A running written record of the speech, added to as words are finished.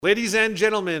Ladies and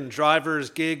gentlemen, drivers,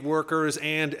 gig workers,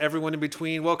 and everyone in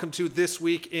between, welcome to This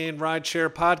Week in Rideshare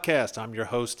podcast. I'm your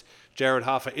host, Jared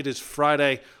Hoffa. It is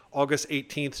Friday, August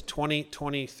 18th,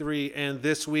 2023, and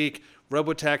this week,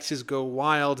 Robotaxis go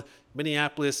wild.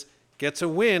 Minneapolis gets a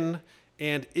win,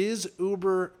 and is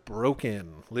Uber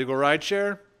broken? Legal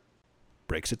Rideshare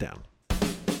breaks it down.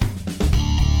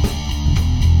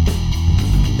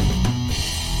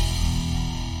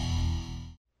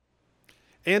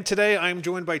 And today I'm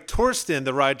joined by Torsten,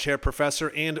 the rideshare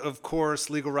professor, and of course,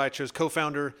 Legal Rideshare's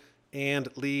co-founder and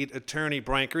lead attorney,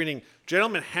 Brian Greening.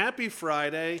 Gentlemen, happy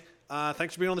Friday.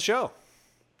 Thanks for being on the show.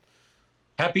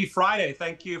 Happy Friday.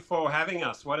 Thank you for having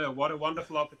us. What a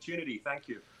wonderful opportunity. Thank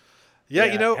you.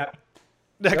 Go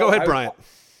ahead, Brian.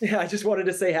 I just wanted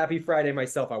to say happy Friday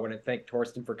myself. I want to thank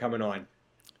Torsten for coming on.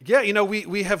 Yeah,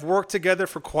 we have worked together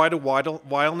for quite a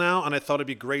while now, and I thought it'd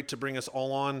be great to bring us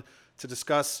all on to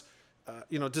discuss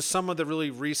just some of the really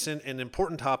recent and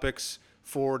important topics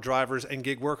for drivers and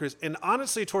gig workers. And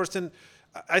honestly, Torsten,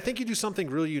 I think you do something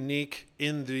really unique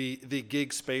in the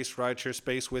gig space, rideshare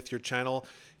space with your channel.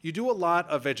 You do a lot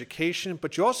of education,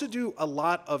 but you also do a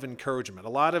lot of encouragement, a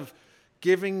lot of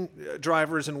giving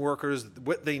drivers and workers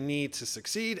what they need to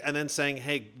succeed, and then saying,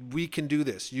 hey, we can do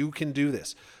this. You can do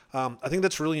this. I think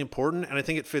that's really important, and I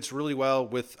think it fits really well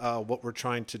with what we're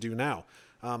trying to do now.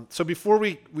 So before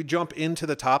we jump into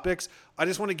the topics, I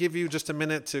just want to give you just a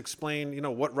minute to explain,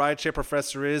 what Rideshare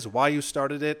Professor is, why you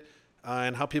started it,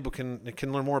 and how people can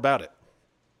learn more about it.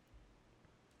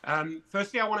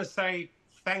 Firstly, I want to say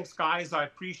thanks, guys. I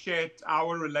appreciate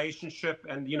our relationship,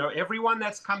 and everyone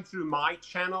that's come through my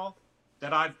channel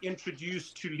that I've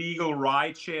introduced to Legal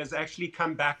Rideshare has actually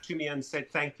come back to me and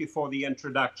said thank you for the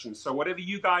introduction. So whatever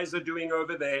you guys are doing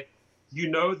over there,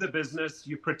 the business,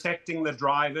 you're protecting the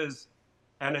drivers.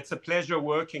 And it's a pleasure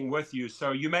working with you.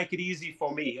 So you make it easy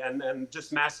for me, and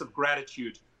just massive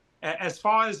gratitude. As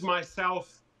far as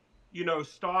myself,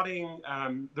 starting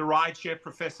the Rideshare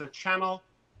Professor channel,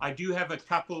 I do have a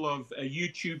couple of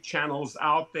YouTube channels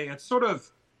out there. It sort of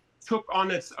took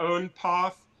on its own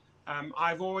path.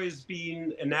 I've always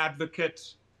been an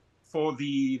advocate for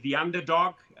the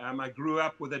underdog. I grew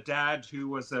up with a dad who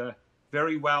was a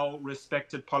very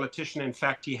well-respected politician. In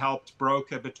fact, he helped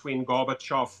broker between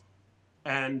Gorbachev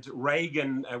and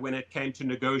Reagan when it came to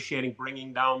negotiating,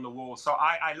 bringing down the wall. So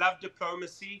I love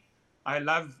diplomacy.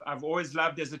 I've always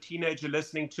loved as a teenager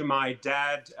listening to my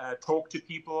dad talk to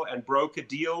people and broker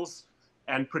deals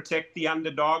and protect the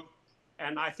underdog.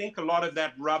 And I think a lot of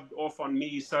that rubbed off on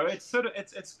me. So it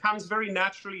comes very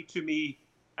naturally to me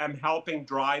helping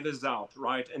drivers out,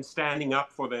 right? And standing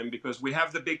up for them, because we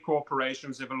have the big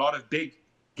corporations, we have a lot of big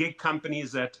gig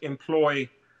companies that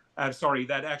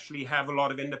that actually have a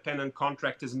lot of independent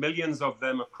contractors, millions of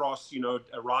them across,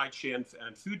 rideshare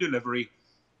and food delivery.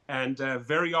 And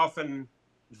very often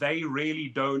they really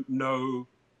don't know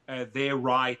their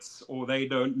rights, or they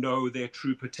don't know their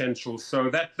true potential. So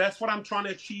that's what I'm trying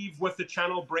to achieve with the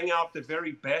channel, bring out the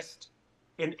very best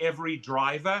in every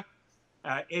driver,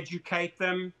 educate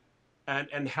them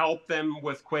and help them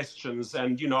with questions.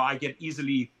 And, I get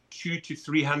easily 200 to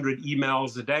 300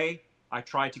 emails a day. I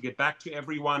try to get back to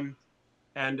everyone,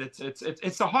 and it's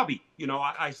a hobby.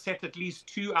 I set at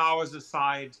least 2 hours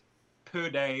aside per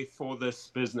day for this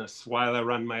business while I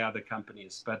run my other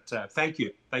companies. But thank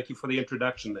you for the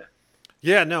introduction there.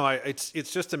 Yeah, no, it's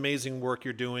just amazing work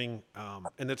you're doing,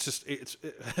 and it's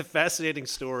a fascinating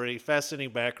story,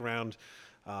 fascinating background.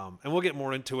 And we'll get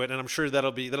more into it, and I'm sure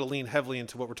that'll lean heavily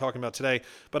into what we're talking about today.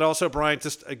 But also, Brian,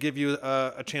 just give you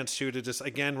a chance to just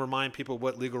again remind people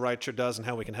what Legal Rideshare does and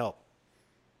how we can help.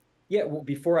 Yeah, well,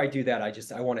 before I do that,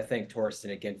 I want to thank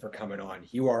Torsten again for coming on.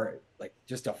 You are like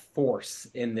just a force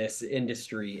in this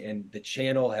industry, and the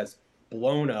channel has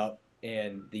blown up,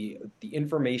 and the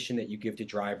information that you give to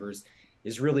drivers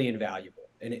is really invaluable.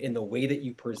 And in the way that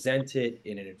you present it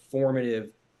in an informative,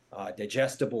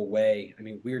 digestible way. I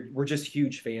mean, we're just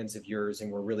huge fans of yours,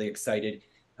 and we're really excited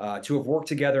to have worked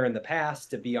together in the past,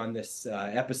 to be on this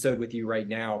episode with you right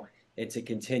now, and to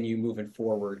continue moving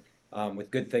forward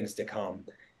with good things to come.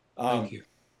 Thank you.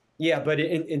 Yeah, but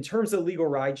in terms of Legal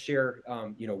Rideshare,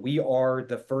 we are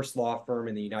the first law firm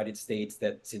in the United States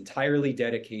that's entirely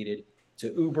dedicated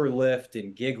to Uber, Lyft,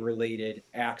 and gig-related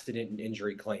accident and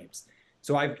injury claims.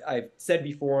 So I've said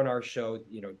before on our show,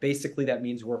 basically that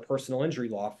means we're a personal injury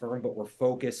law firm, but we're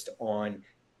focused on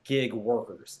gig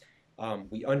workers.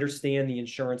 We understand the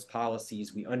insurance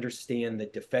policies. We understand the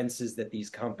defenses that these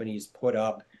companies put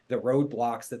up, the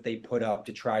roadblocks that they put up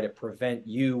to try to prevent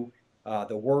you,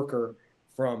 the worker,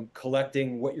 from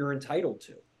collecting what you're entitled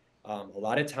to. A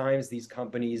lot of times these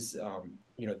companies,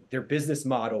 their business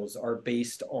models are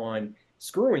based on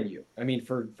screwing you. I mean,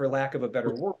 for lack of a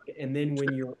better word. And then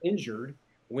when you're injured,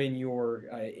 when you're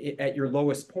at your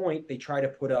lowest point, they try to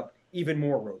put up even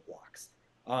more roadblocks.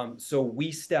 So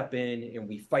we step in and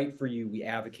we fight for you. We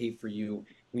advocate for you.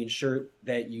 We ensure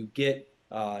that you get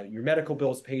your medical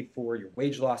bills paid for, your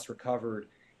wage loss recovered,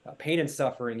 pain and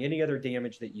suffering, any other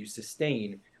damage that you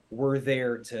sustain. We're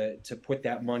there to put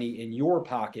that money in your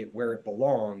pocket where it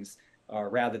belongs,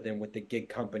 rather than with the gig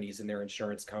companies and their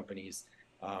insurance companies,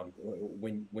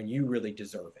 when you really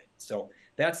deserve it. So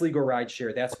that's Legal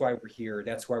Rideshare. That's why we're here.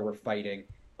 That's why we're fighting.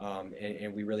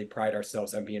 And we really pride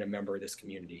ourselves on being a member of this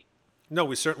community. No,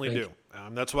 we certainly do.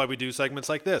 That's why we do segments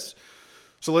like this.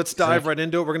 So let's dive right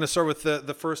into it. We're going to start with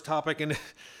the first topic, and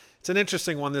it's an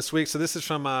interesting one this week. So this is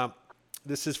from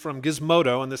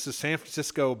Gizmodo, and this is San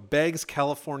Francisco begs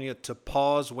California to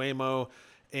pause Waymo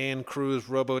and Cruise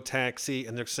Robotaxi,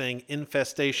 and they're saying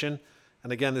infestation.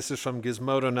 And again, this is from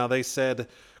Gizmodo. Now they said,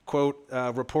 quote,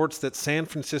 reports that San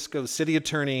Francisco City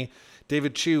Attorney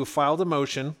David Chu filed a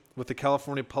motion with the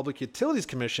California Public Utilities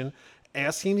Commission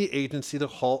asking the agency to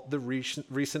halt the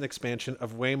recent expansion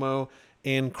of Waymo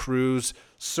and Cruise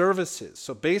services.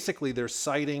 So basically, they're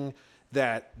citing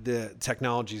that the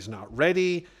technology is not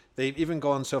ready. They've even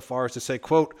gone so far as to say,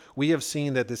 quote, we have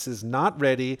seen that this is not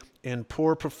ready and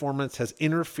poor performance has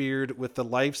interfered with the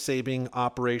life-saving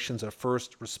operations of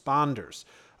first responders.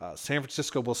 San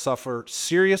Francisco will suffer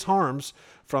serious harms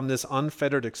from this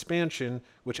unfettered expansion,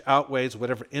 which outweighs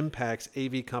whatever impacts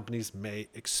AV companies may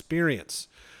experience.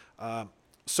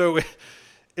 So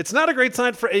it's not a great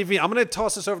sign for AV. I'm going to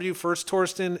toss this over to you first,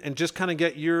 Torsten, and just kind of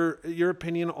get your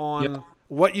opinion on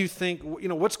what you think,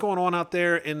 what's going on out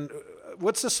there and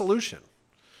what's the solution?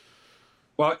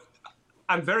 Well,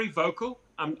 I'm very vocal.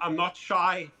 I'm not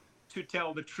shy to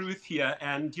tell the truth here.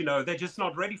 And, they're just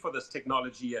not ready for this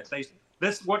technology yet.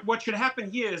 What should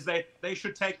happen here is they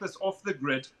should take this off the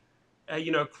grid,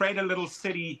 create a little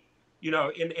city,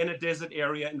 in a desert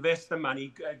area, invest the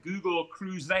money. Google,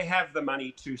 Cruise, they have the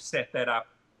money to set that up.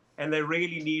 And they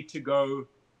really need to go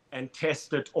and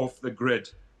test it off the grid.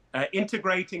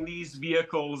 Integrating these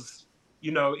vehicles,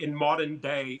 in modern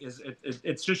day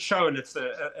it's just shown it's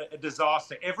a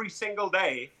disaster. Every single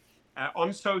day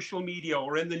on social media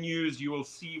or in the news, you will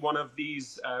see one of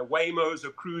these Waymos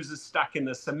or Cruises stuck in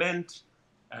the cement.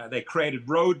 They created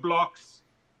roadblocks.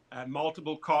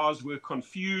 Multiple cars were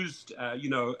confused.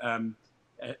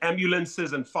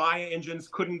 Ambulances and fire engines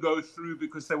couldn't go through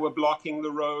because they were blocking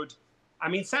the road. I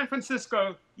mean, San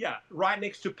Francisco, right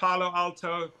next to Palo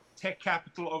Alto, tech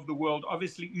capital of the world.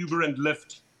 Obviously, Uber and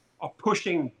Lyft are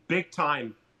pushing big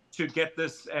time to get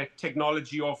this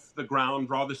technology off the ground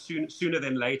rather sooner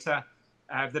than later.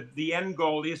 The end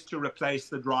goal is to replace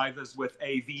the drivers with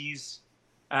AVs,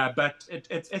 but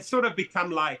it's sort of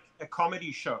become like a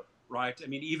comedy show, right? I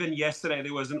mean, even yesterday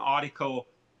there was an article.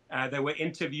 They were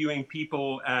interviewing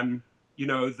people. The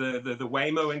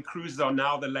Waymo and Cruise are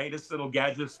now the latest little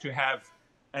gadgets to have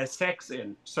sex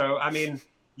in. So, I mean,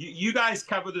 you guys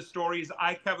cover the stories.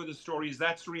 I cover the stories.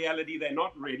 That's reality. They're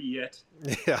not ready yet.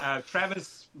 Yeah.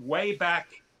 Travis, way back,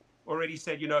 already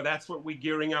said, that's what we're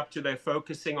gearing up to. They're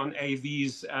focusing on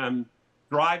AVs.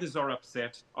 Drivers are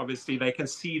upset. Obviously, they can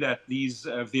see that these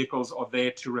vehicles are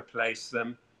there to replace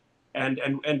them. And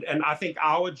I think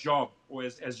our job, or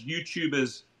as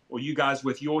YouTubers, or you guys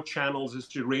with your channels, is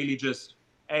to really just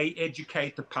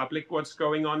educate the public what's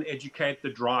going on, educate the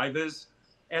drivers,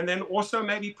 and then also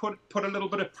maybe put a little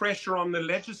bit of pressure on the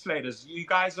legislators. You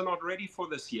guys are not ready for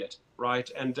this yet, right?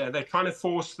 And they're trying to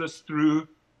force this through,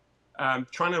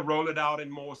 trying to roll it out in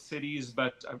more cities.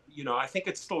 But, I think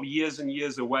it's still years and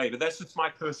years away. But that's just my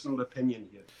personal opinion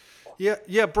here.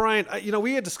 Yeah, Brian,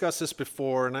 we had discussed this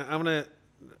before, and I'm going to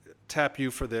tap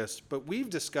you for this. But we've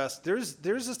discussed there's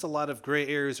just a lot of gray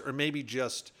areas, or maybe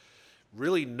just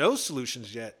really no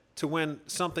solutions yet, to when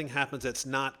something happens that's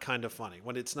not kind of funny,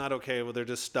 when it's not okay, well, they're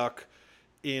just stuck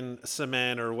in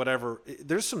cement or whatever.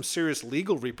 There's some serious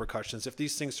legal repercussions if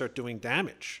these things start doing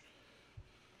damage.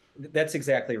 That's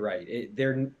exactly right.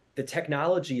 The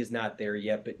technology is not there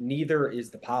yet, but neither is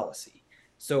the policy.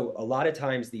 So a lot of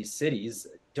times these cities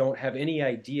don't have any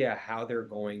idea how they're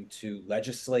going to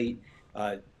legislate.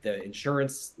 The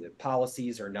insurance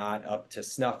policies are not up to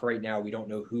snuff right now. We don't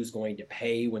know who's going to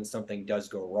pay when something does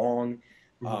go wrong.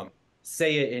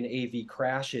 Say an AV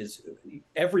crashes,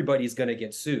 everybody's going to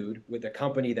get sued, with the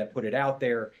company that put it out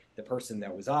there, the person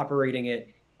that was operating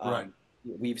it. Right.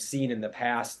 We've seen in the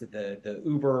past the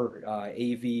Uber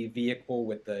AV vehicle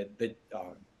with the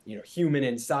human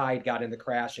inside got in the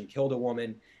crash and killed a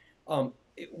woman.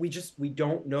 we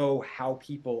don't know how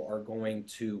people are going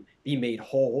to be made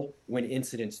whole when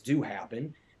incidents do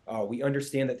happen. We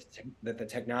understand that the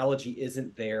technology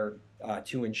isn't there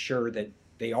to ensure that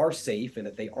they are safe and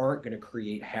that they aren't going to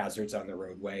create hazards on the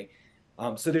roadway.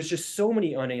 So there's just so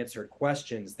many unanswered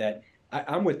questions that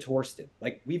I'm with Torsten.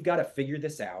 Like, we've got to figure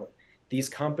this out. These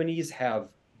companies have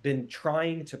been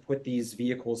trying to put these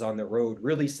vehicles on the road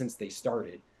really since they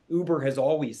started. Uber has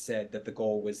always said that the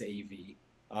goal was AV.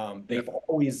 They've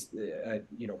always,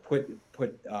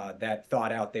 put that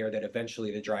thought out there that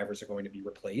eventually the drivers are going to be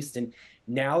replaced, and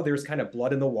now there's kind of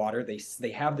blood in the water.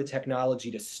 They have the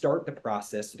technology to start the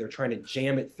process, so they're trying to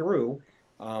jam it through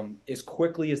as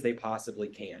quickly as they possibly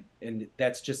can, and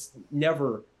that's just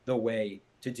never the way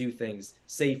to do things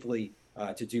safely,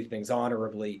 to do things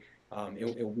honorably.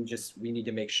 We need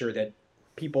to make sure that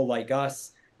people like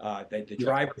us, that the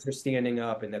drivers are standing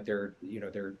up and that they're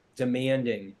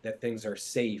demanding that things are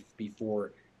safe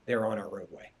before they're on our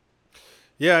roadway.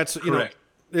 Yeah, it's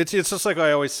just like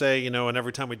I always say, and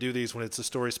every time we do these, when it's a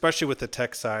story, especially with the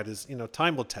tech side, is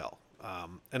time will tell.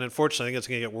 And unfortunately, I think it's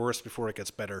going to get worse before it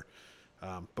gets better.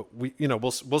 But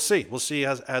we'll see. We'll see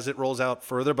as it rolls out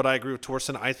further. But I agree with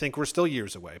Torsten. I think we're still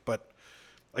years away. But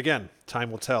again,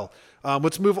 time will tell.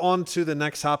 Let's move on to the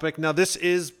next topic. Now, this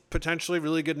is potentially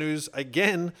really good news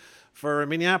again for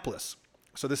Minneapolis.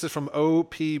 So this is from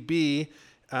OPB.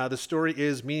 The story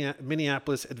is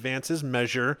Minneapolis advances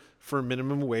measure for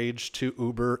minimum wage to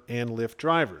Uber and Lyft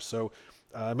drivers. So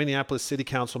Minneapolis City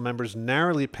Council members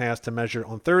narrowly passed a measure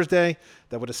on Thursday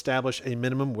that would establish a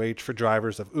minimum wage for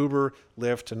drivers of Uber,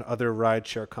 Lyft, and other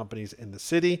rideshare companies in the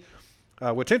city.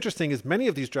 What's interesting is many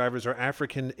of these drivers are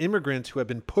African immigrants who have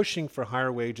been pushing for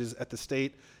higher wages at the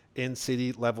state and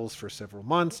city levels for several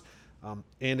months,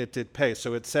 and it did pay.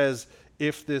 So it says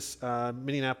if this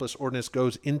Minneapolis ordinance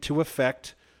goes into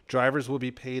effect, drivers will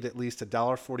be paid at least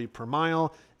 $1.40 per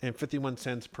mile and 51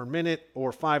 cents per minute,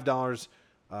 or $5,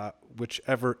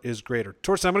 whichever is greater.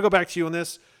 Torsten, I'm going to go back to you on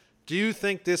this. Do you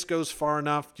think this goes far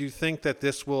enough? Do you think that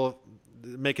this will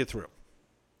make it through?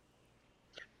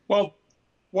 Well,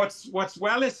 what's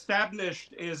well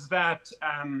established is that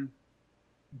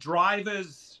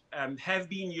drivers have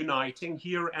been uniting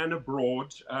here and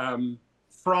abroad.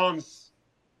 France,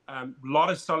 a lot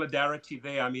of solidarity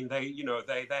there. I mean, they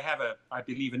have I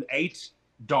believe, an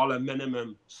 $8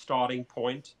 minimum starting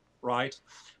point, right?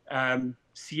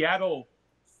 Seattle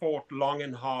fought long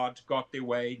and hard, got their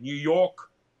way. New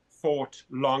York fought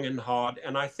long and hard,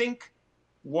 and I think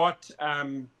what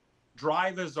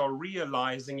drivers are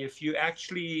realizing, if you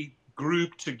actually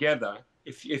group together,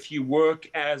 if you work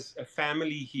as a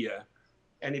family here,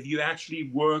 and if you actually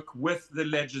work with the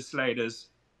legislators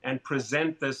and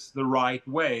present this the right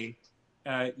way,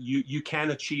 you can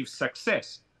achieve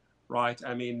success, right?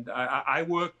 I mean, I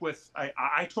work with,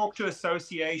 I talk to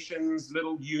associations,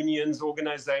 little unions,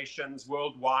 organizations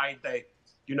worldwide. They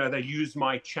use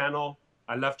my channel.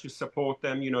 I love to support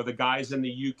them. The guys in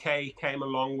the UK came a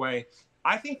long way.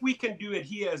 I think we can do it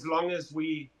here as long as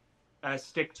we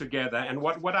stick together. And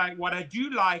what I do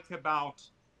like about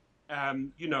a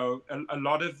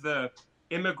lot of the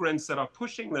immigrants that are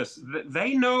pushing this,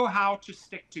 they know how to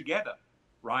stick together,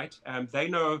 right? They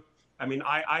know. I mean,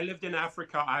 I lived in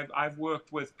Africa. I've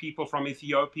worked with people from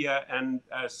Ethiopia and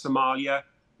Somalia.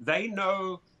 They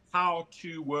know how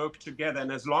to work together.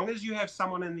 And as long as you have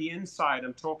someone in the inside,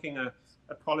 I'm talking a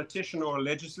politician or a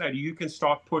legislator, you can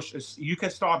start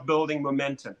building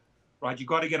momentum, right? You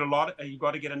got to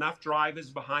get enough drivers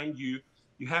behind you.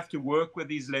 You have to work with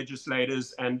these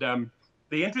legislators. And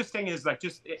the interesting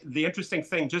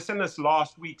thing, just in this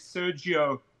last week,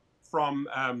 Sergio from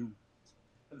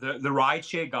the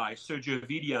Rideshare guy, Sergio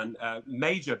Vidian,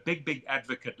 major, big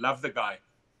advocate, love the guy.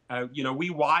 We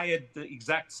wired the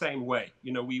exact same way.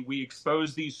 We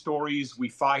expose these stories, we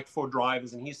fight for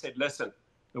drivers. And he said, listen,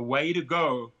 the way to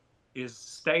go is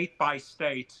state by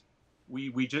state.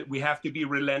 We have to be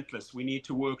relentless. We need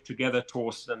to work together,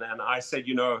 Torsten. And I said,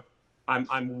 I'm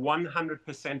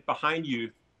 100% behind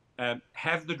you.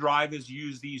 Have the drivers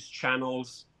use these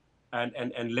channels,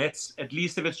 and let's, at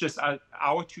least if it's just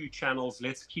our two channels,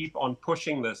 let's keep on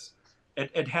pushing this.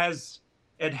 It has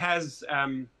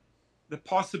the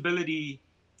possibility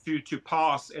to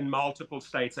pass in multiple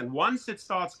states. And once it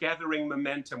starts gathering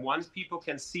momentum, once people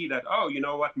can see that, oh, you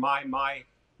know what, my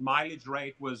mileage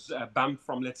rate was bumped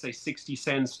from, let's say, 60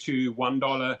 cents to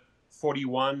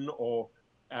 $1.41, or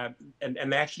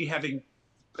and actually having,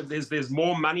 there's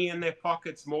more money in their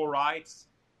pockets, more rights,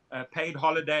 paid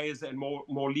holidays, and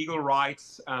more legal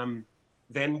rights.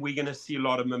 then we're going to see a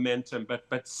lot of momentum.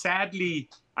 But sadly,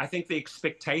 I think the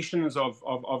expectations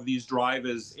of these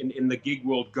drivers in the gig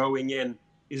world going in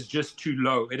is just too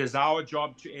low. It is our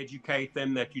job to educate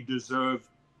them that you deserve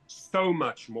so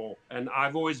much more. And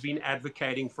I've always been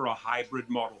advocating for a hybrid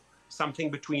model,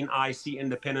 something between IC,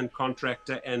 independent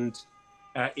contractor, and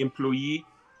employee.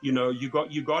 You know, you got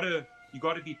to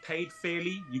be paid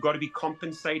fairly. You got to be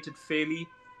compensated fairly.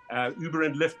 Uber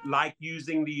and Lyft like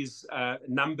using these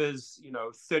numbers, you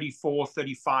know, $34,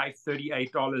 $35,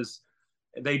 $38.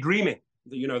 They're dreaming.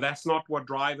 You know, that's not what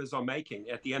drivers are making.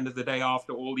 At the end of the day,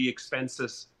 after all the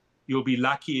expenses, you'll be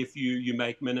lucky if you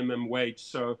make minimum wage.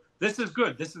 So this is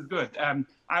good. This is good.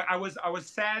 I was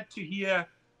sad to hear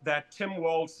that Tim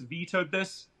Walz vetoed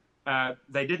this.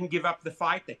 They didn't give up the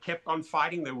fight. They kept on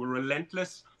fighting. They were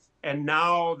relentless. And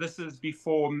now this is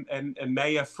before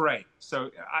Mayor Frey.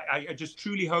 So I just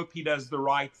truly hope he does the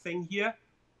right thing here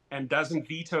and doesn't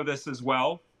veto this as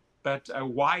well. But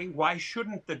why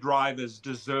shouldn't the drivers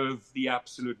deserve the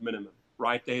absolute minimum,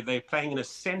 right? They're playing an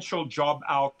essential job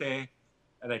out there.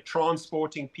 They're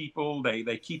transporting people.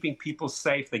 They're keeping people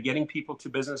safe. They're getting people to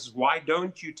businesses. Why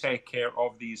don't you take care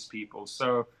of these people?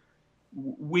 So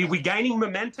we're gaining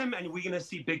momentum, and we're going to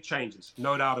see big changes,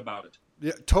 no doubt about it.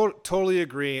 Yeah, totally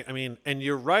agree. I mean, and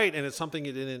you're right, and it's something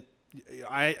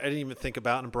I didn't even think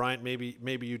about, and Bryant,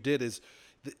 maybe you did, is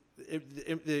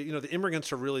the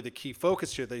immigrants are really the key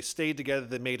focus here. They stayed together,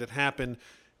 they made it happen.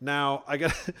 Now,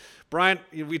 Bryant,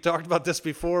 we talked about this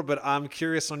before, but I'm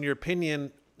curious on your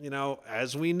opinion. You know,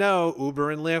 as we know,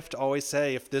 Uber and Lyft always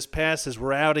say, if this passes,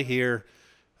 we're out of here.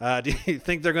 Do you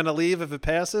think they're going to leave if it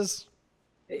passes?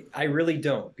 I really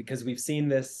don't, because we've seen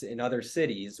this in other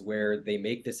cities where they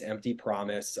make this empty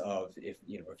promise of, if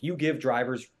you give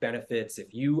drivers benefits,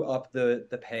 if you up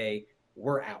the pay,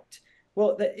 we're out.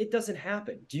 Well, it doesn't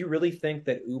happen. Do you really think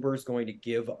that Uber is going to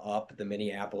give up the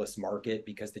Minneapolis market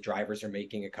because the drivers are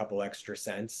making a couple extra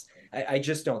cents? I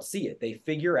just don't see it. They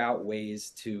figure out ways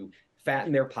to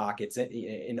fatten their pockets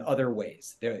in other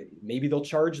ways. Maybe they'll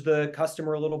charge the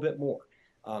customer a little bit more.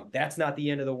 That's not the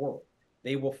end of the world.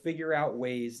 They will figure out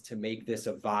ways to make this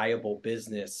a viable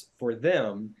business for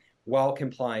them while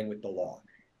complying with the law.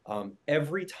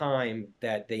 Every time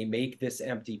that they make this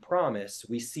empty promise,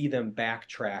 we see them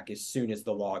backtrack as soon as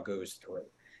the law goes through.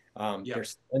 They're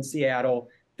still in Seattle.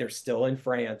 They're still in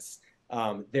France.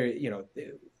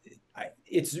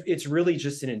 It's really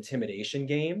just an intimidation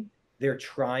game. They're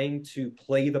trying to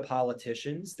play the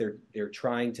politicians. They're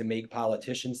trying to make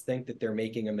politicians think that they're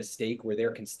making a mistake where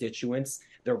their constituents,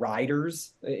 the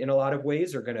riders, in a lot of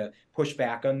ways, are going to push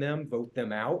back on them, vote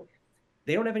them out.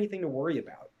 They don't have anything to worry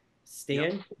about.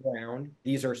 Stand ground.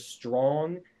 These are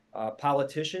strong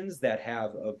politicians that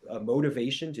have a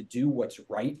motivation to do what's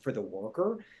right for the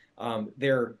worker.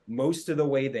 They're most of the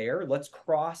way there. Let's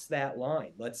cross that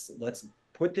line. Let's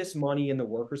put this money in the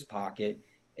worker's pocket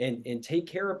and take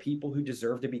care of people who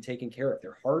deserve to be taken care of.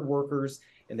 They're hard workers,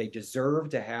 and they deserve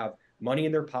to have money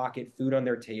in their pocket, food on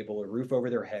their table, a roof over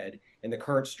their head, and the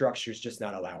current structure is just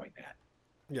not allowing that.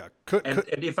 Yeah. And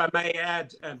if I may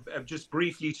add just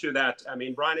briefly to that, I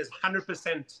mean, Brian is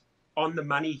 100% on the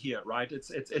money here, right?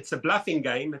 It's a bluffing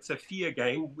game. It's a fear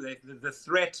game. The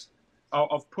threat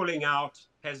of pulling out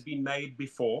has been made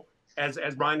before. As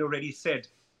Brian already said,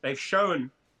 they've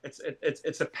shown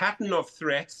it's a pattern of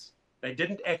threats. They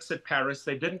didn't exit Paris.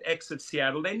 They didn't exit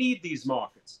Seattle. They need these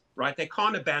markets, right? They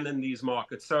can't abandon these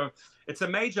markets. So it's a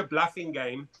major bluffing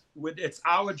game. It's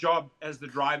our job as the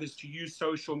drivers to use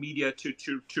social media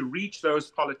to reach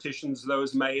those politicians,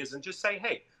 those mayors, and just say,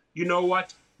 hey, you know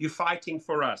what? You're fighting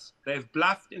for us. They've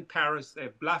bluffed in Paris.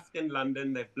 They've bluffed in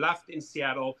London. They've bluffed in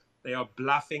Seattle. They are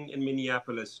bluffing in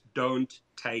Minneapolis. Don't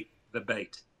take the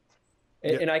bait.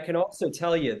 And I can also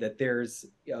tell you that there's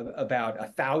about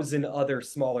 1,000 other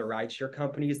smaller rideshare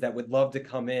companies that would love to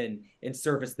come in and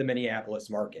service the Minneapolis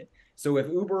market. So if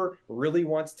Uber really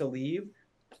wants to leave,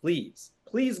 please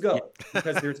go,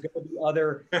 because there's going to be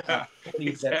other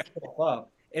companies that step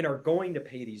up and are going to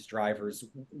pay these drivers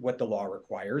what the law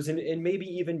requires, and maybe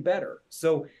even better.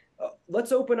 So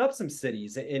let's open up some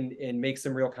cities and make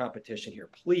some real competition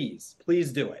here. Please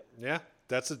do it. Yeah.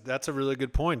 That's a really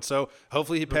good point. So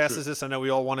hopefully he passes this. I know we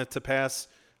all want it to pass.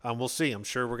 We'll see. I'm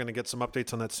sure we're going to get some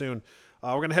updates on that soon.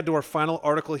 We're going to head to our final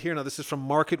article here. Now, this is from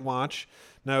Market Watch.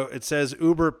 Now, it says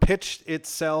Uber pitched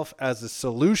itself as a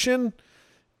solution.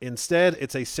 Instead,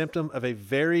 it's a symptom of a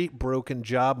very broken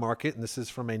job market. And this is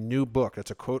from a new book.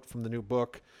 That's a quote from the new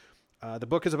book. The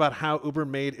book is about how Uber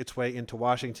made its way into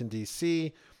Washington,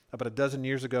 D.C. about a dozen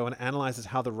years ago, and analyzes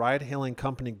how the ride-hailing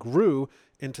company grew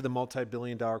into the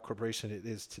multi-billion-dollar corporation it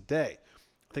is today.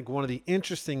 I think one of the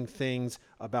interesting things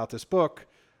about this book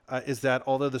is that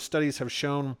although the studies have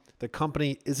shown the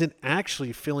company isn't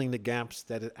actually filling the gaps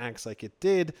that it acts like it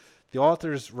did, the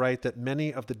authors write that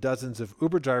many of the dozens of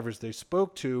Uber drivers they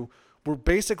spoke to were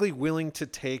basically willing to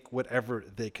take whatever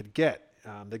they could get.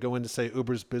 They go in to say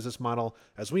Uber's business model,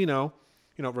 as we know,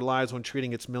 relies on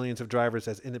treating its millions of drivers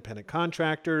as independent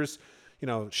contractors,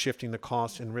 shifting the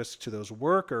costs and risk to those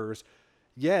workers.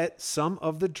 Yet some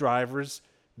of the drivers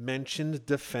mentioned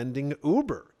defending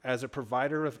Uber as a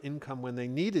provider of income when they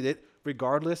needed it,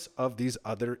 regardless of these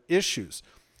other issues.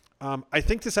 I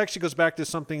think this actually goes back to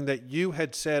something that you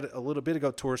had said a little bit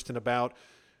ago, Torsten, about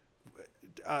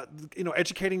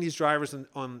educating these drivers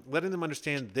on letting them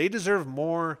understand they deserve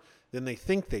more than they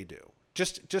think they do,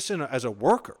 just as a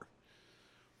worker.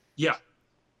 Yeah,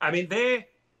 I mean their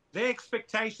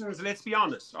expectations, let's be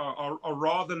honest, are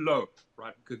rather low,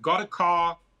 right? Got a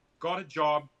car, got a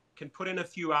job, can put in a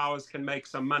few hours, can make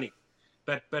some money.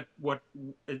 But what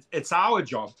it's our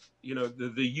job, the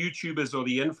YouTubers or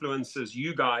the influencers,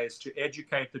 you guys, to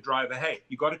educate the driver. Hey,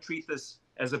 you got to treat this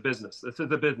as a business. This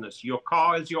is a business. Your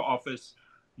car is your office.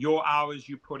 Your hours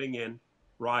you're putting in,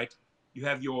 right? You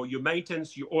have your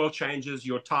maintenance, your oil changes,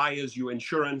 your tires, your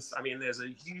insurance. I mean, there's a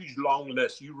huge long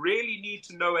list. You really need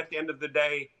to know at the end of the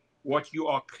day what you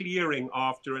are clearing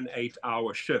after an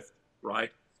 8-hour shift,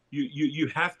 right? You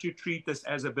have to treat this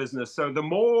as a business. So the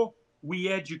more we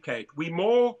educate, we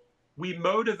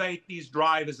motivate these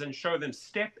drivers and show them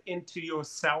step into your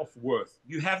self-worth.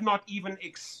 You have not even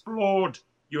explored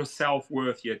your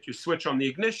self-worth yet. You switch on the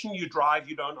ignition, you drive,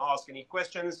 you don't ask any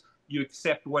questions, you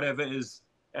accept whatever is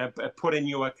put in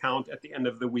your account at the end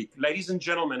of the week. Ladies and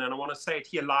gentlemen, and I want to say it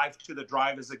here live to the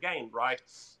drivers again, right?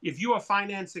 If you are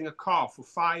financing a car for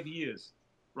 5 years,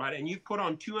 right, and you put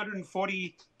on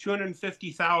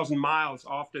 250,000 miles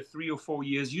after 3 or 4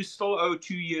 years, you still owe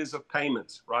 2 years of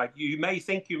payments, right? You may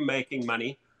think you're making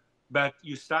money, but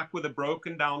you're stuck with a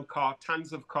broken down car,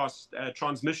 tons of costs,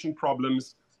 transmission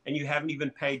problems, and you haven't even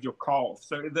paid your car off.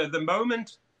 So the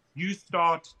moment you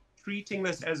start treating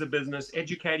this as a business,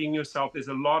 educating yourself, there's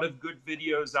a lot of good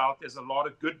videos out, there's a lot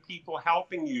of good people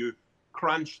helping you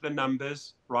crunch the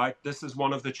numbers, right? This is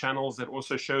one of the channels that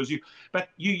also shows you, but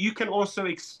you can also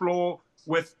explore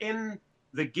within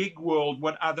the gig world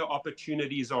what other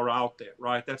opportunities are out there,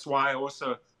 right? That's why I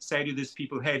also say to these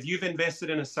people, hey, if you've invested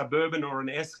in a Suburban or an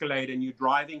Escalade and you're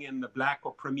driving in the Black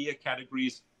or Premier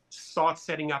categories, start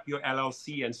setting up your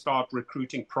LLC and start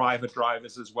recruiting private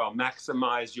drivers as well.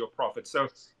 Maximize your profit. So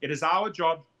it is our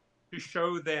job to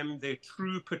show them their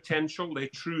true potential, their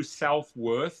true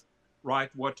self-worth, right?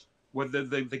 What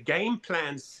the game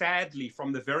plan, sadly,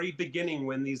 from the very beginning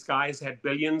when these guys had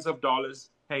billions of dollars,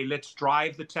 hey, let's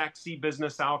drive the taxi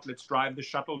business out, let's drive the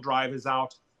shuttle drivers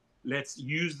out, let's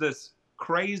use this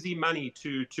crazy money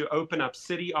to open up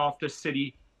city after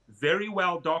city. Very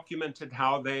well documented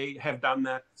how they have done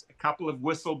that. A couple of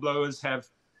whistleblowers have,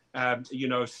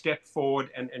 stepped forward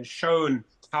and shown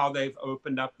how they've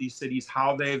opened up these cities,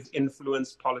 how they've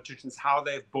influenced politicians, how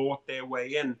they've bought their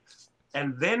way in.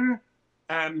 And then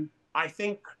I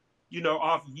think,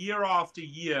 year after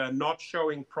year, not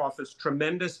showing profits,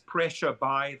 tremendous pressure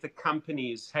by the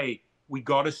companies. Hey, we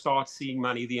got to start seeing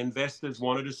money. The investors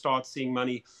wanted to start seeing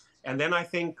money. And then I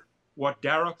think what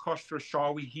Dara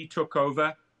Khosrowshahi, he took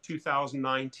over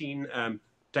 2019.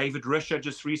 David Risher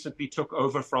just recently took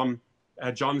over from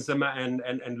John Zimmer and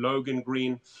Logan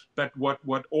Green. But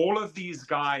what all of these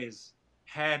guys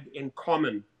had in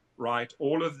common, right?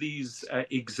 All of these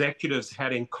executives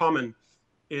had in common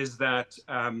is that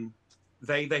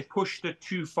they pushed it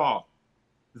too far.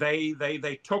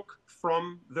 They took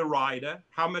from the rider,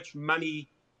 how much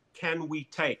money can we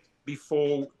take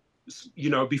before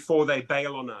they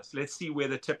bail on us? Let's see where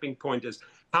the tipping point is.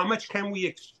 How much can we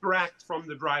extract from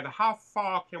the driver? How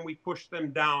far can we push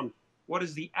them down? What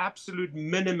is the absolute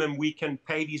minimum we can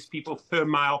pay these people per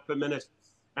mile, per minute?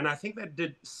 And I think that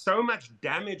did so much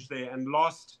damage there and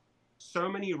lost so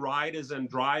many riders and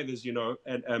drivers,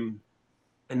 and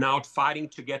now fighting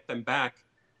to get them back,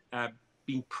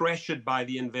 being pressured by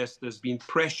the investors, being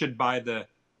pressured by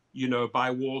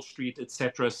by Wall Street,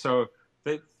 etc. So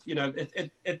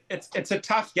it's a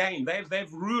tough game.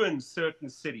 They've ruined certain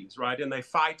cities, right? And they're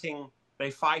fighting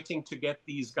to get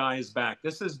these guys back.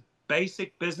 This is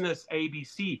basic business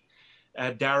ABC,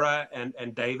 Dara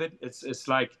and David. It's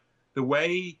like the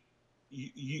way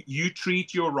you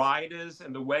treat your riders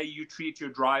and the way you treat your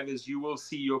drivers, you will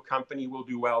see your company will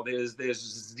do well.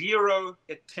 There's zero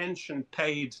attention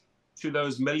paid to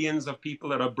those millions of people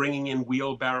that are bringing in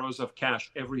wheelbarrows of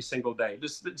cash every single day.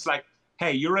 It's like,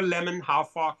 hey, you're a lemon. How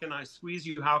far can I squeeze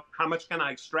you? How much can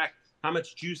I extract? How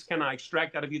much juice can I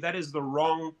extract out of you? That is the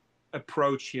wrong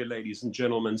approach here, ladies and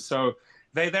gentlemen. So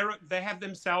they have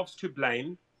themselves to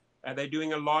blame. They're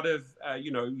doing a lot of,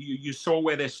 you saw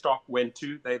where their stock went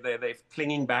to. They're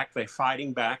clinging back, they're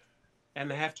fighting back, and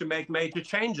they have to make major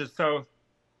changes. So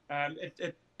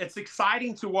it's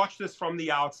exciting to watch this from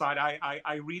the outside.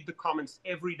 I read the comments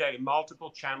every day,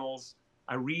 multiple channels.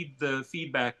 I read the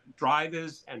feedback.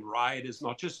 Drivers and riders,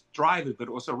 not just drivers, but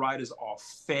also riders, are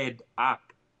fed up.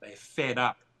 They're fed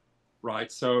up,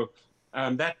 right? So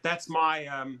that's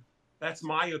my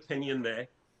opinion there.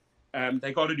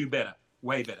 They got to do better,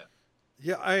 way better.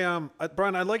 Yeah,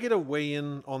 Brian, I'd like you to weigh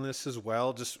in on this as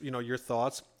well, just, your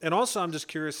thoughts. And also, I'm just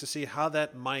curious to see how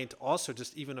that might also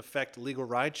just even affect legal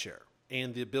rideshare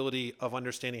and the ability of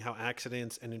understanding how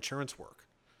accidents and insurance work.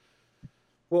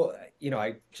 Well,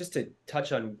 I just to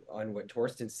touch on what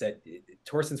Torsten said.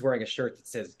 Torsten's wearing a shirt that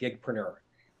says "Gigpreneur."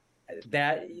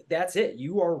 That's it.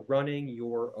 You are running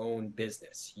your own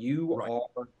business. You Right.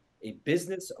 are a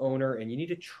business owner, and you need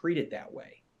to treat it that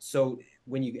way. So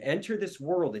when you enter this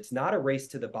world, it's not a race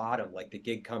to the bottom like the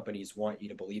gig companies want you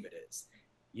to believe it is.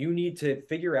 You need to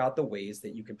figure out the ways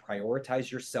that you can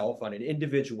prioritize yourself on an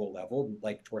individual level,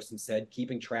 like Torsten said,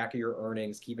 keeping track of your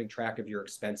earnings, keeping track of your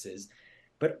expenses,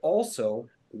 but also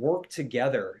work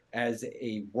together as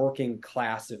a working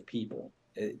class of people.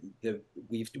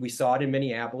 We saw it in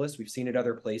Minneapolis. We've seen it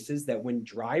other places that when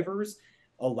drivers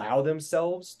allow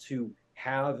themselves to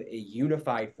have a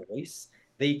unified voice,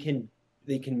 they can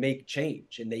make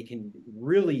change, and they can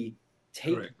really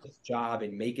take Correct. this job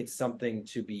and make it something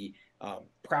to be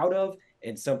proud of,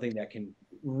 and something that can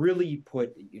really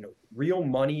put real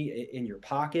money in your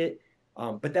pocket.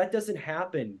 But that doesn't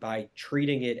happen by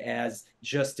treating it as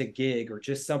just a gig or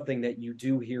just something that you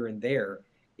do here and there.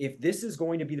 If this is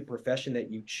going to be the profession that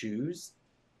you choose,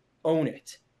 own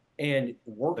it and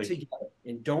work together,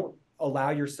 and don't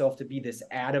allow yourself to be this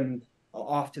atom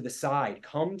off to the side.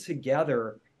 Come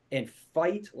together and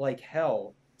fight like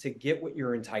hell to get what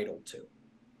you're entitled to.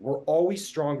 We're always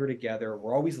stronger together.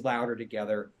 We're always louder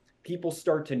together. People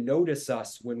start to notice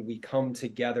us when we come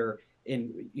together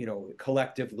in,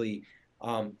 collectively.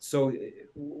 So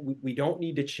we don't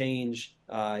need to change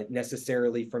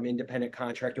necessarily from independent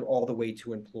contractor all the way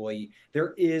to employee.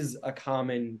 There is a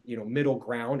common, middle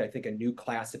ground. I think a new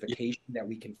classification that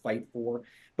we can fight for,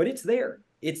 but it's there.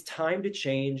 It's time to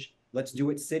change. Let's do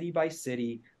it city by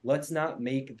city. Let's not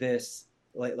make this,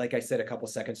 like I said a couple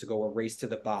seconds ago, a race to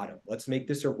the bottom. Let's make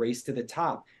this a race to the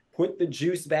top. Put the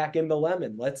juice back in the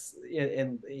lemon. Let's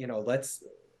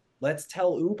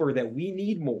tell Uber that we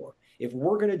need more. If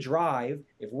we're going to drive,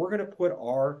 if we're going to put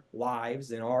our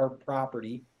lives and our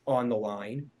property on the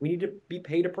line, we need to be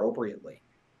paid appropriately.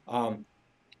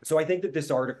 So I think that this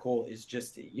article is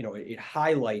just, it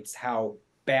highlights how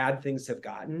bad things have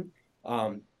gotten.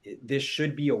 This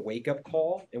should be a wake-up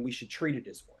call, and we should treat it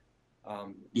as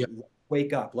one.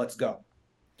 Wake up. Let's go.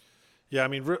 Yeah, I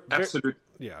mean, absolutely.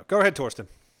 Yeah, go ahead, Torsten.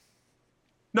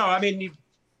 No, I mean,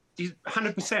 he's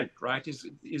 100% right.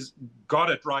 He's got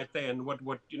it right there. And what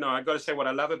I got to say, what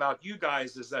I love about you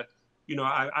guys is that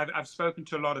I've spoken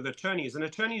to a lot of attorneys, and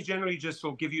attorneys generally just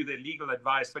will give you their legal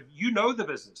advice, but the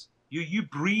business. You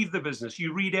breathe the business.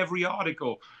 You read every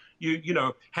article.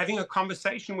 Having a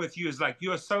conversation with you is like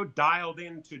you are so dialed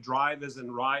into drivers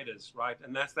and riders, right?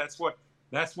 And that's what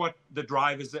the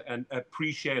drivers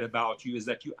appreciate about you, is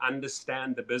that you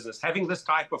understand the business. Having this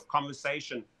type of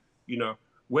conversation,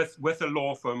 with a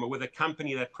law firm or with a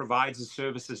company that provides the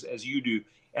services as you do,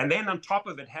 and then on top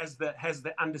of it has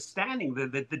the understanding,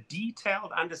 the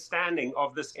detailed understanding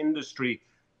of this industry.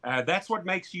 That's what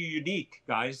makes you unique,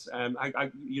 guys.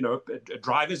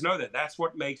 Drivers know that. That's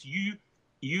what makes you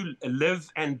live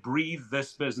and breathe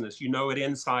this business. You know it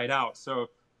inside out.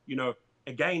 So,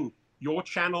 again, your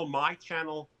channel, my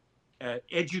channel,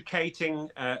 educating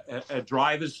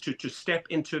drivers to step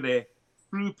into their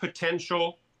true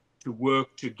potential, to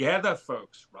work together,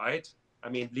 folks, right? I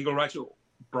mean, legal rights,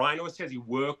 Brian always says, you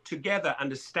work together,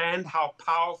 understand how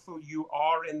powerful you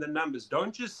are in the numbers.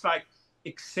 Don't just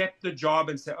accept the job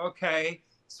and say, okay,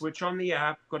 switch on the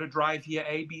app, got to drive here,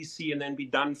 A, B, C, and then be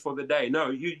done for the day.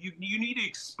 No, you need to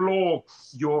explore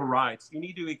your rights. You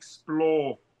need to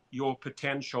explore your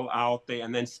potential out there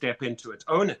and then step into it.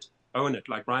 Own it.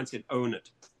 Like Brian said, own it.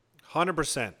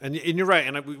 100%. And you're right.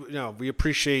 And we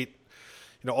appreciate,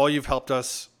 all you've helped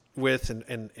us with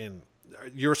and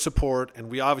your support. And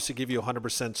we obviously give you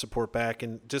 100% support back.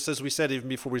 And just as we said, even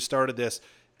before we started this,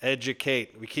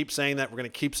 educate. We keep saying that. We're going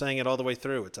to keep saying it all the way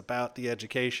through. It's about the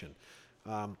education.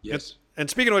 Yes. And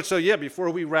speaking of which, before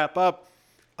we wrap up,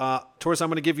 Torres, I'm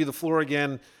going to give you the floor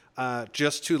again.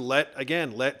 just to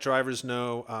let drivers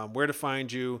know where to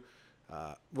find you,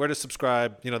 where to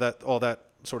subscribe, all that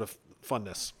sort of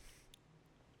funness.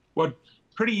 Well,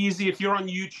 pretty easy. If you're on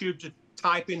YouTube, just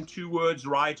type in 2 words,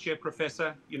 Rideshare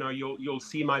Professor. You'll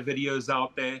see my videos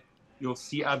out there. You'll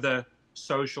see other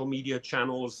social media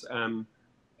channels.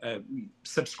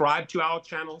 Subscribe to our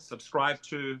channel. Subscribe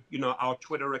to our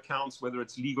Twitter accounts, whether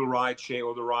it's Legal Rideshare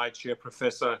or the Rideshare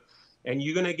Professor, and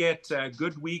you're going to get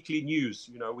good weekly news.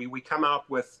 We come out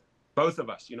with, both of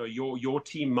us, your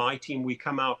team, my team. We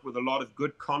come out with a lot of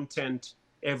good content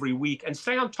every week, and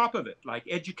stay on top of it. Like,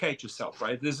 educate yourself,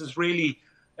 right? This is really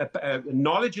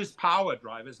knowledge is power,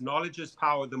 drivers. Knowledge is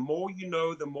power. The more you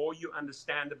know, the more you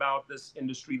understand about this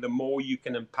industry, the more you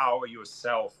can empower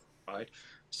yourself, right?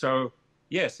 So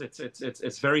yes,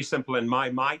 it's very simple. And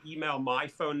my email, my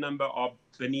phone number are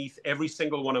beneath every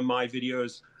single one of my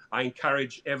videos. I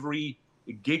encourage every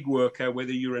gig worker,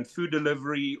 whether you're in food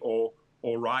delivery or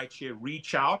rideshare,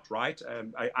 reach out, right?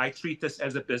 I treat this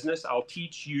as a business. I'll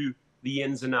teach you the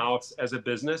ins and outs as a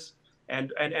business,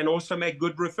 and also make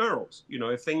good referrals.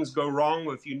 If things go wrong,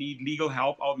 or if you need legal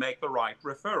help, I'll make the right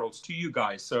referrals to you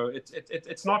guys. So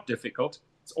it's not difficult.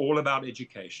 It's all about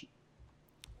education.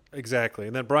 Exactly.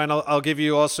 And then Brian, I'll give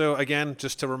you also, again,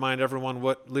 just to remind everyone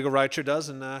what Legal Rideshare does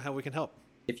and how we can help.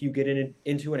 If you get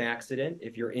into an accident,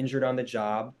 if you're injured on the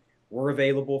job, we're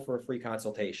available for a free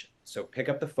consultation. So pick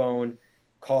up the phone,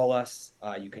 call us.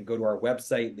 You can go to our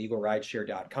website,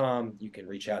 legalrideshare.com. You can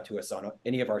reach out to us on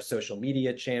any of our social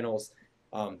media channels.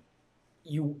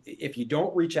 If you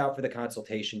don't reach out for the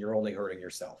consultation, you're only hurting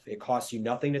yourself. It costs you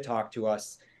nothing to talk to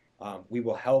us. We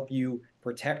will help you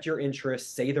protect your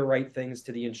interests, say the right things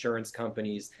to the insurance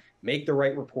companies, make the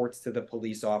right reports to the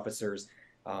police officers.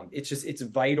 It's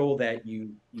vital that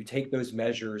you take those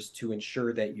measures to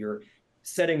ensure that you're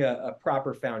setting a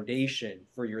proper foundation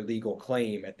for your legal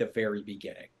claim at the very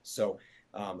beginning. So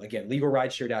again,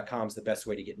 legalrideshare.com is the best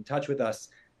way to get in touch with us.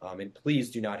 And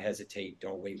please do not hesitate.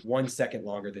 Don't wait 1 second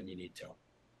longer than you need to.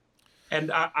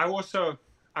 And I want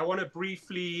to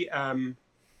briefly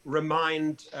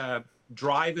remind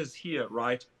drivers here,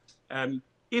 right?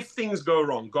 If things go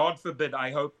wrong, God forbid, I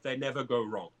hope they never go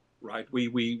wrong, right?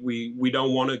 We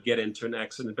don't want to get into an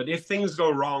accident, but if things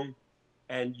go wrong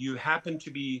and you happen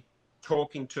to be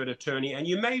talking to an attorney and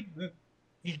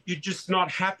you're just not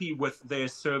happy with their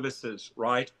services,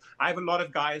 right? I have a lot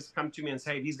of guys come to me and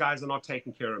say, these guys are not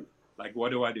taking care of me. Like, what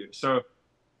do I do? So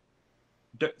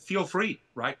feel free,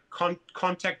 right?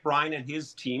 Contact Brian and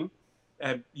his team.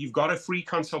 You've got a free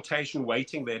consultation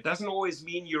waiting there. It doesn't always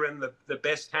mean you're in the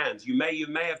best hands. You may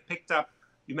have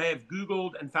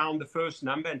Googled and found the first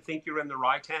number and think you're in the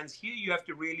right hands. Here you have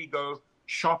to really go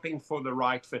shopping for the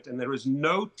right fit. And there is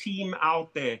no team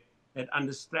out there that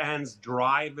understands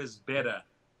drivers better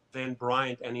than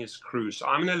Bryant and his crew. So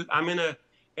I'm gonna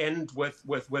end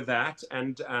with that.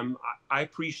 And I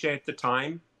appreciate the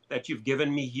time that you've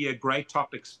given me here. Great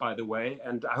topics, by the way.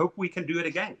 And I hope we can do it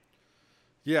again.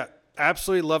 Yeah,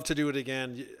 absolutely love to do it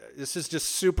again. This is just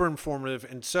super informative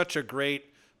and such a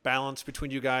great balance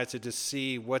between you guys to just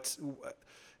see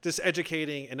just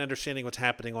educating and understanding what's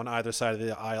happening on either side of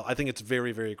the aisle. I think it's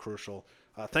very, very crucial.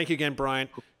 Thank you again, Brian.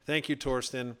 Thank you,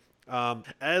 Torsten.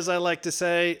 As I like to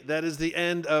say, that is the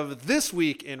end of this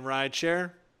week in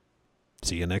Rideshare.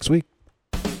 See you next week.